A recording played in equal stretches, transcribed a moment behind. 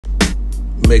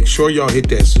Make sure y'all hit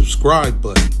that subscribe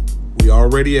button. We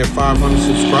already at 500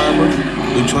 subscribers.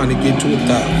 We're trying to get to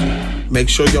 1,000. Make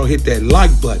sure y'all hit that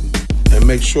like button. And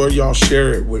make sure y'all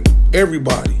share it with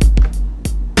everybody.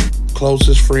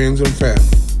 Closest friends and family.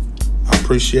 I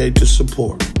appreciate the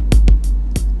support.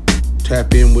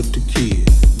 Tap in with the kid.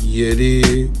 Yeah,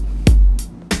 dig.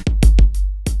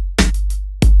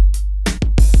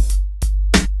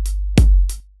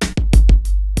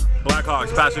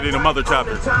 Blackhawks, Pasadena Mother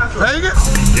Chapter.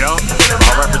 Vegas? Yep.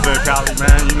 I represent Cali,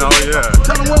 man. You know, yeah.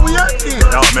 Tell them where we at then.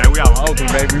 Yo, man, we out in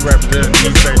Oakland, baby. We represent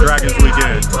East Bay Dragons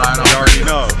weekend. Right on. You already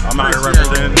know. I'm out here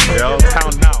representing, yo,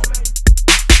 counting out.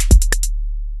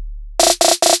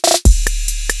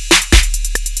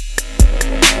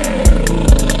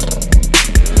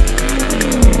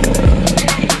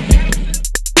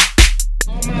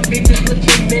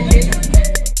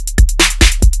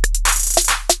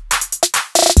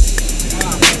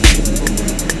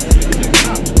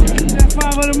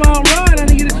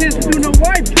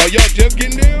 Oh, y'all just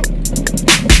getting down?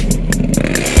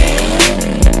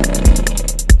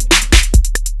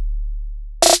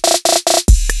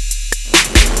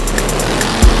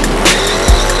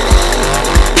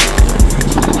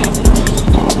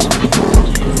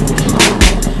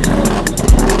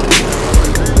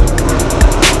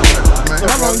 Man,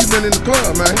 how long you been in the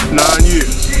club, man? 9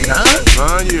 years.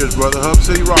 9 years, brother. Hub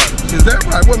City Rider. Is that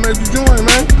right? What made you join,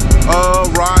 man?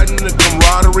 Riding, the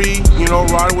camaraderie, you know,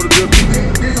 riding with a good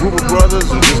group of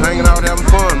brothers and just hanging out, having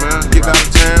fun, man. Getting out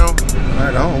of town.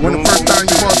 Right on. When the first time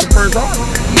you bought the first horse?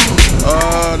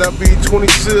 That'd be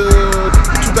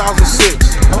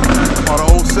 2006 on the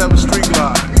old 7th Street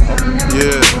line.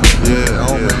 Yeah.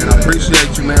 Oh, man, I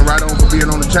appreciate you, man. Right on for being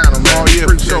on the channel, man. Oh, yeah,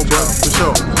 for sure, bro. For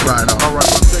sure. Right on. All right,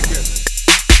 bro. Take care.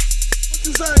 What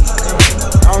you say?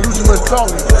 I don't usually much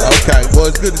talking. Okay, well,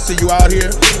 it's good to see you out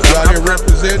here. You out here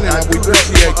representing, and we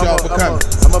appreciate y'all for coming.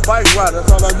 I'm a bike rider.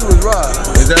 That's all I do is ride.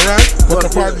 Is that right? What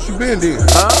the farthest you been then?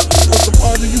 Huh? What's the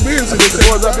farthest you been since? The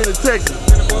boys I've been in Texas.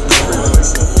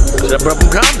 That bro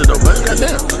from Compton though, man.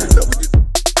 Goddamn.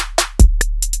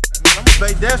 I'm a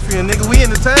pedestrian, nigga. We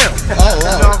in the town. Oh, you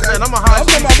know what I'm saying? I'm a high. I'm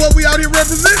talking about what we out here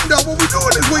representing though. What we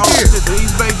doing this weekend? Oh, shit, the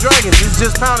East Bay Dragons. It's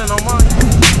just pounding on mine.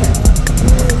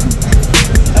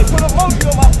 Hey, put a emoji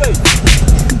on my face.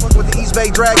 With the East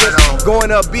Bay Dragons going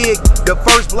up big, the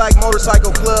first black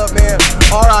motorcycle club, man.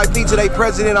 R.I.P. to their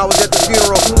president. I was at the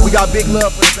funeral. We got big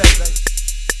love for the baby.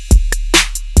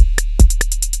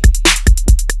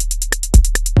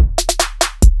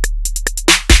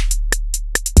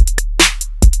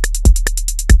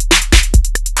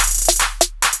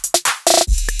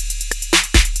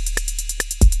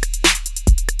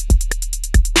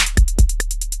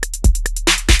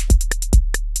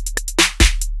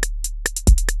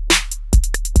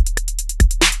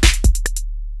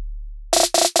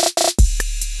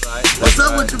 What's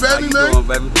up with you, baby, man? Doing,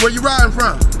 baby? Where you riding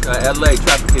from? LA,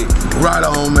 Traffic Key. Right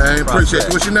on, man. Appreciate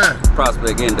you. What's your name?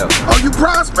 Prospect Endo. Oh, you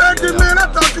prospecting, man? I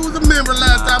thought you was a member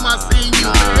last time I seen you,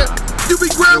 man. You be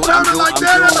ground pounding like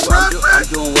that on the prospect? I'm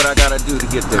doing what I gotta do to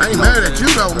get there. I ain't mad at you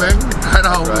though, man. Right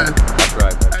on, man. That's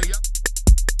right, man. Hey,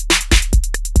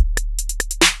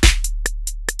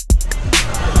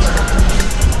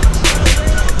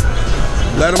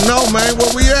 let them know, man,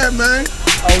 where we at, man.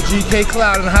 OGK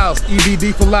Cloud in the house.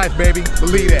 EBD for life, baby.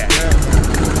 Believe that.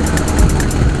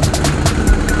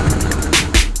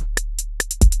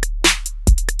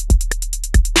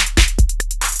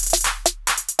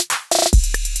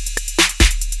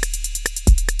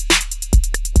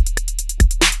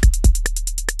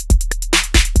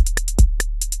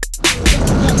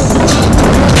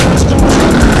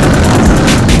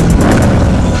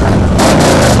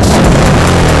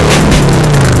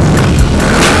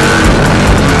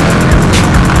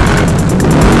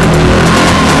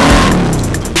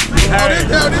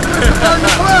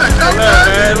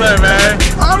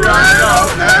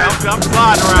 I'm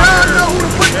sliding around. Now I know who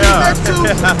to put you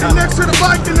next to the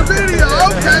bike in the video.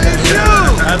 Okay, it's you.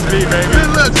 That's me, baby.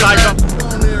 Good look, Like on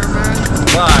there, man.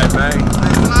 Slide, man.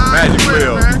 Magic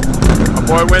wheel. My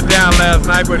boy went down last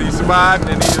night, but he survived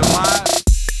and he's alive.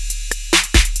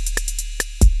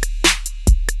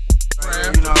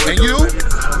 And you?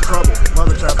 Trouble.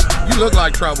 Mother trouble. You look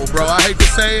like trouble, bro. I hate to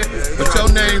say it, but your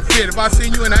name fit. If I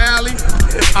seen you in the alley,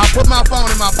 I'll put my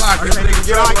phone in my pocket.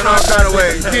 Get off in all kind of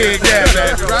ways. Yeah,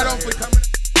 man. Right on for coming.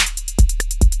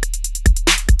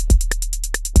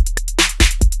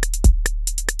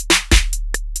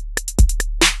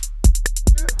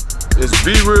 It's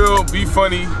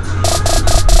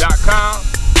BeRealBeFunny.com.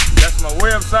 That's my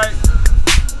website.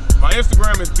 My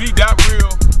Instagram is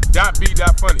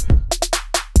b.real.b.funny.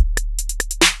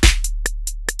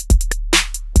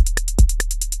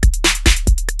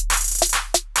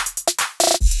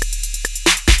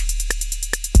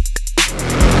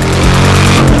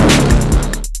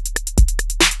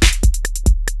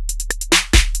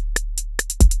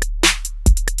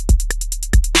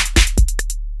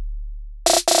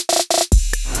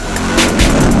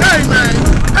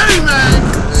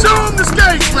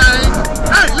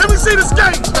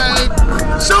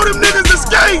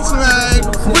 streets, man.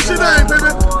 What's your name,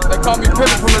 baby? They call me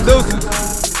Pippin from the Deuces.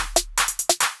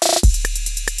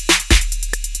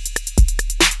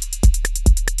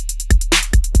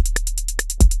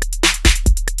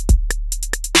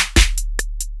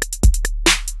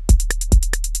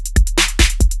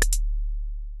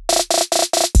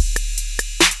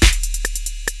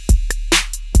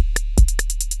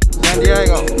 San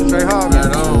Diego. Say hi, man.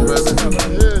 Right on, baby.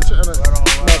 Yeah,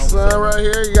 my son right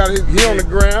here, he on the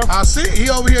ground. I see, he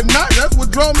over here nice. That's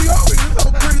what drove me over. This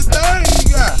whole pretty thing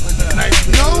you got.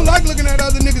 You know, I don't like looking at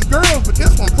other niggas' girls, but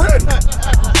this one pretty.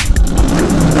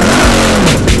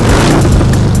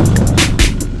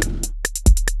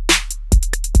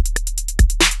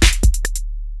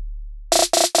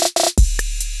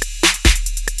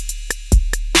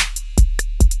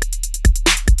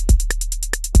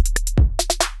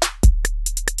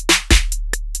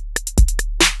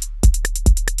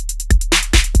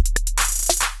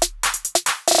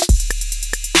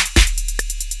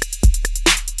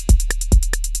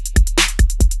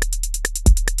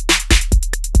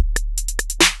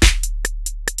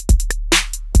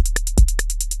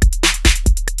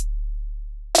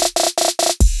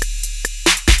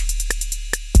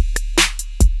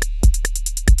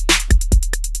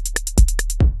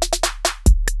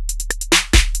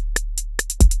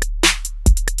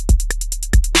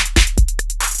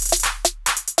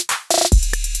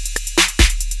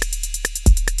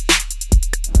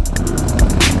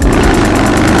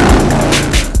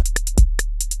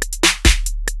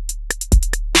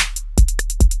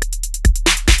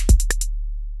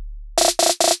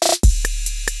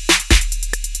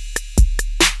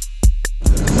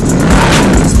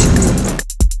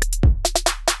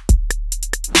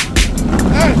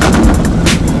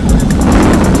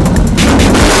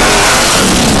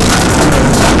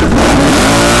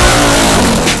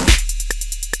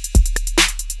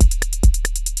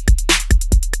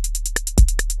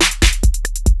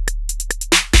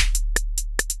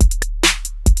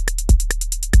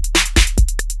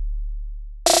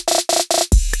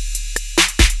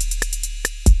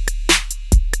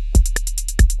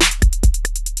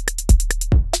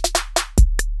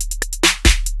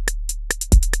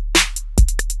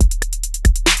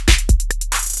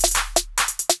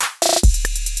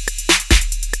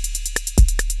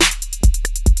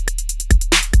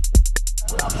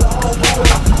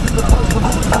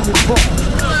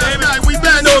 We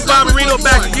back, no Barbarino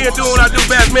back again doing what I do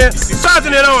best, man.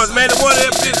 Sergeant at Arms, man, the one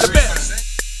that is the best. Man.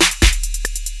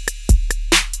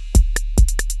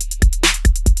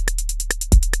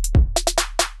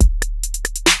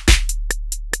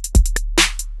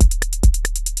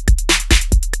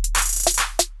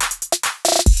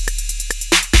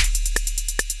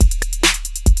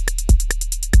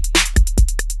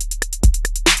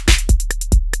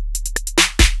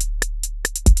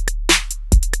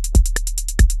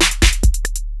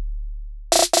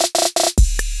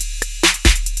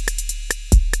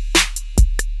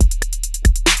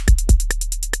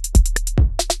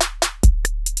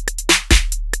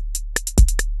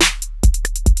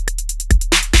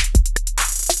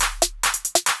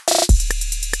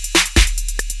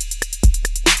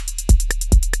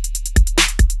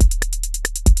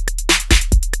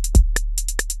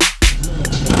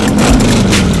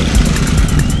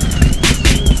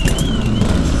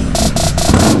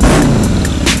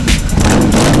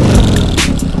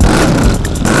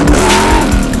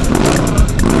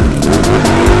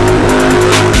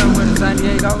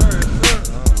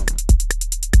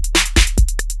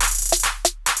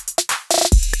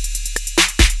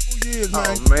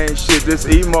 Oh man, shit, this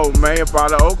emo, man,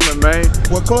 out of Oakland, man.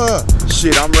 What club?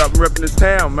 Shit, I'm repping this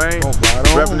town, man. Oh, right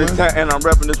on, repping this town, and I'm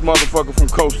repping this motherfucker from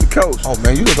coast to coast. Oh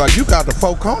man, you look like you got the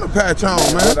 4 corner patch on,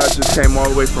 man. But I just came all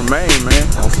the way from Maine, man.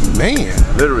 Oh man.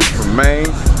 Literally from Maine,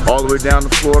 all the way down to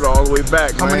Florida, all the way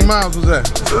back, How man. many miles was that?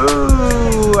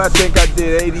 Ooh, I think I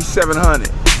did 8,700.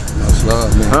 That's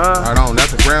love, man. Huh? Right on,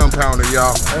 that's a ground pounder,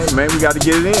 y'all. Hey man, we got to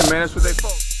get it in, man. That's what they for.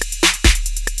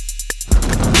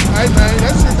 Hey man,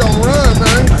 that shit don't run,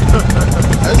 man.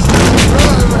 That shit don't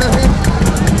run, man.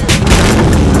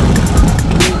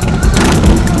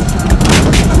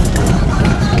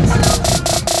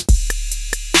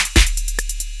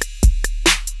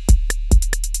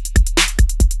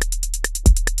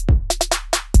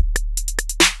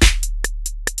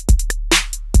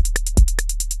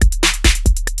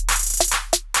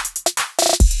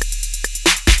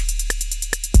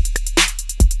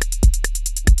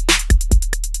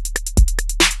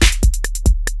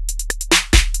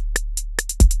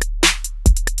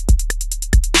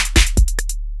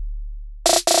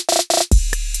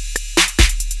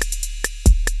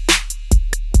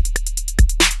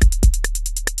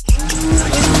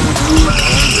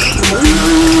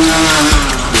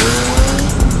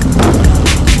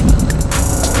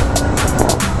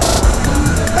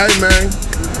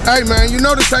 Hey, man, you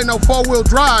know this ain't no four-wheel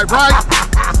drive, right?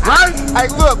 Right?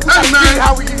 Hey, look, hey, man,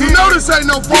 you know this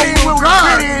ain't no four-wheel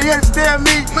drive. You understand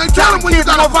me? Man, tell him when you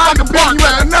got a fucking park,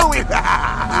 man. Know it.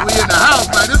 We in the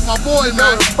house, man. This is my boy,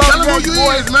 man. Tell him who you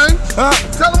is, man.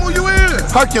 Tell him who you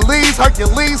is. Hercules,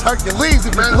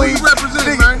 if man, you who you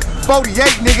represent, man?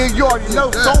 48, nigga, you already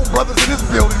know. Soul Brothers in this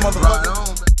building, motherfucker. Right on,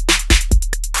 man.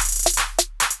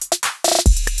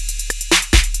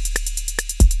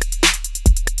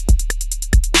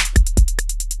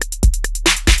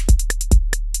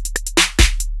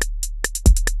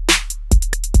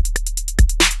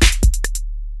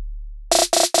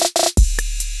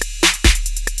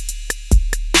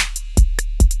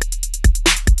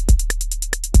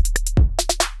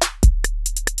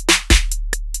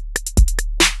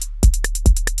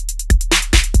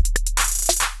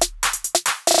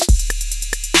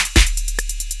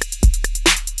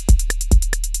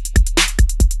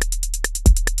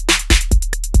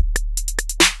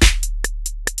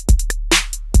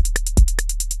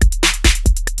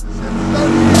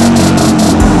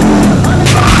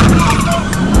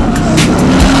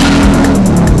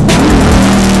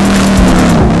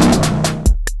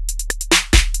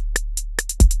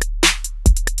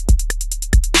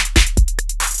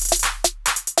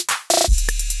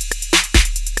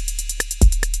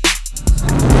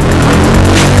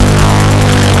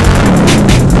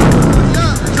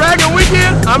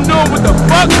 I'm doing what the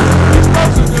fuck you're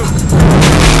supposed to do.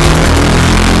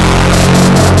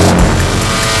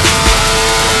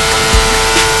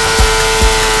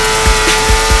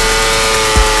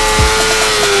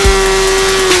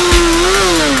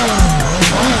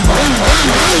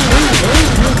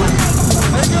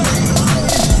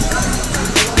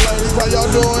 How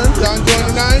y'all doing? Y'all enjoying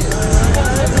the night?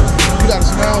 You got a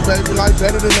smile, baby. Life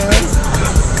better than that.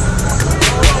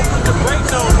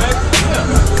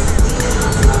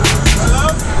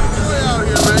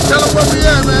 Tell them where we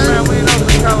at, man. Man, we know in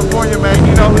California, man.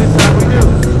 You know this how we do.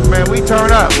 Man, we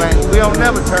turn up, man. We don't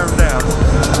never turn down.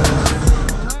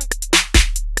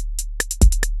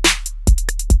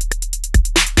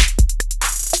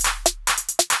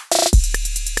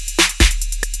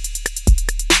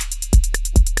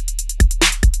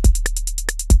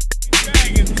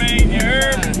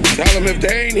 Tell them if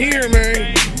they ain't here,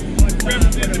 man.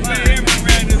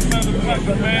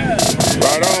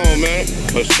 Right on, man.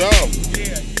 For sure.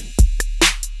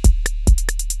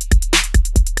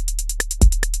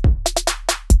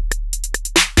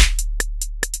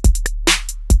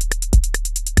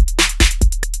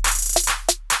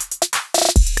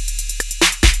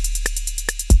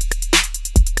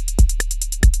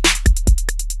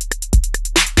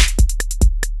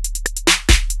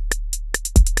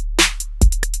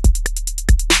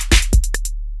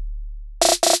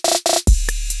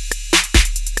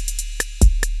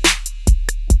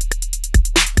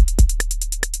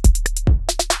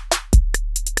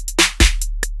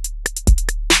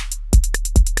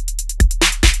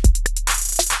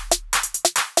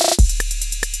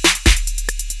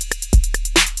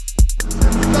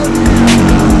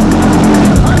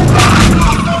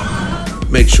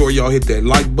 Make sure y'all hit that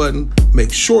like button,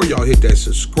 make sure y'all hit that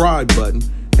subscribe button,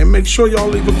 and make sure y'all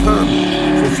leave a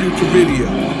comment for future videos.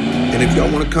 And if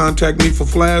y'all want to contact me for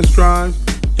flash drives,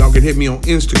 y'all can hit me on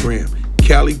Instagram,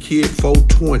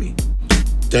 KaliKid420.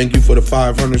 Thank you for the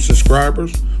 500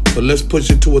 subscribers, but let's push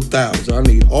it to 1,000. I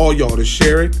need all y'all to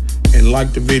share it and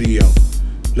like the video.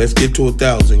 Let's get to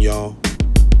 1,000, y'all.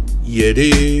 You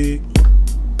dig?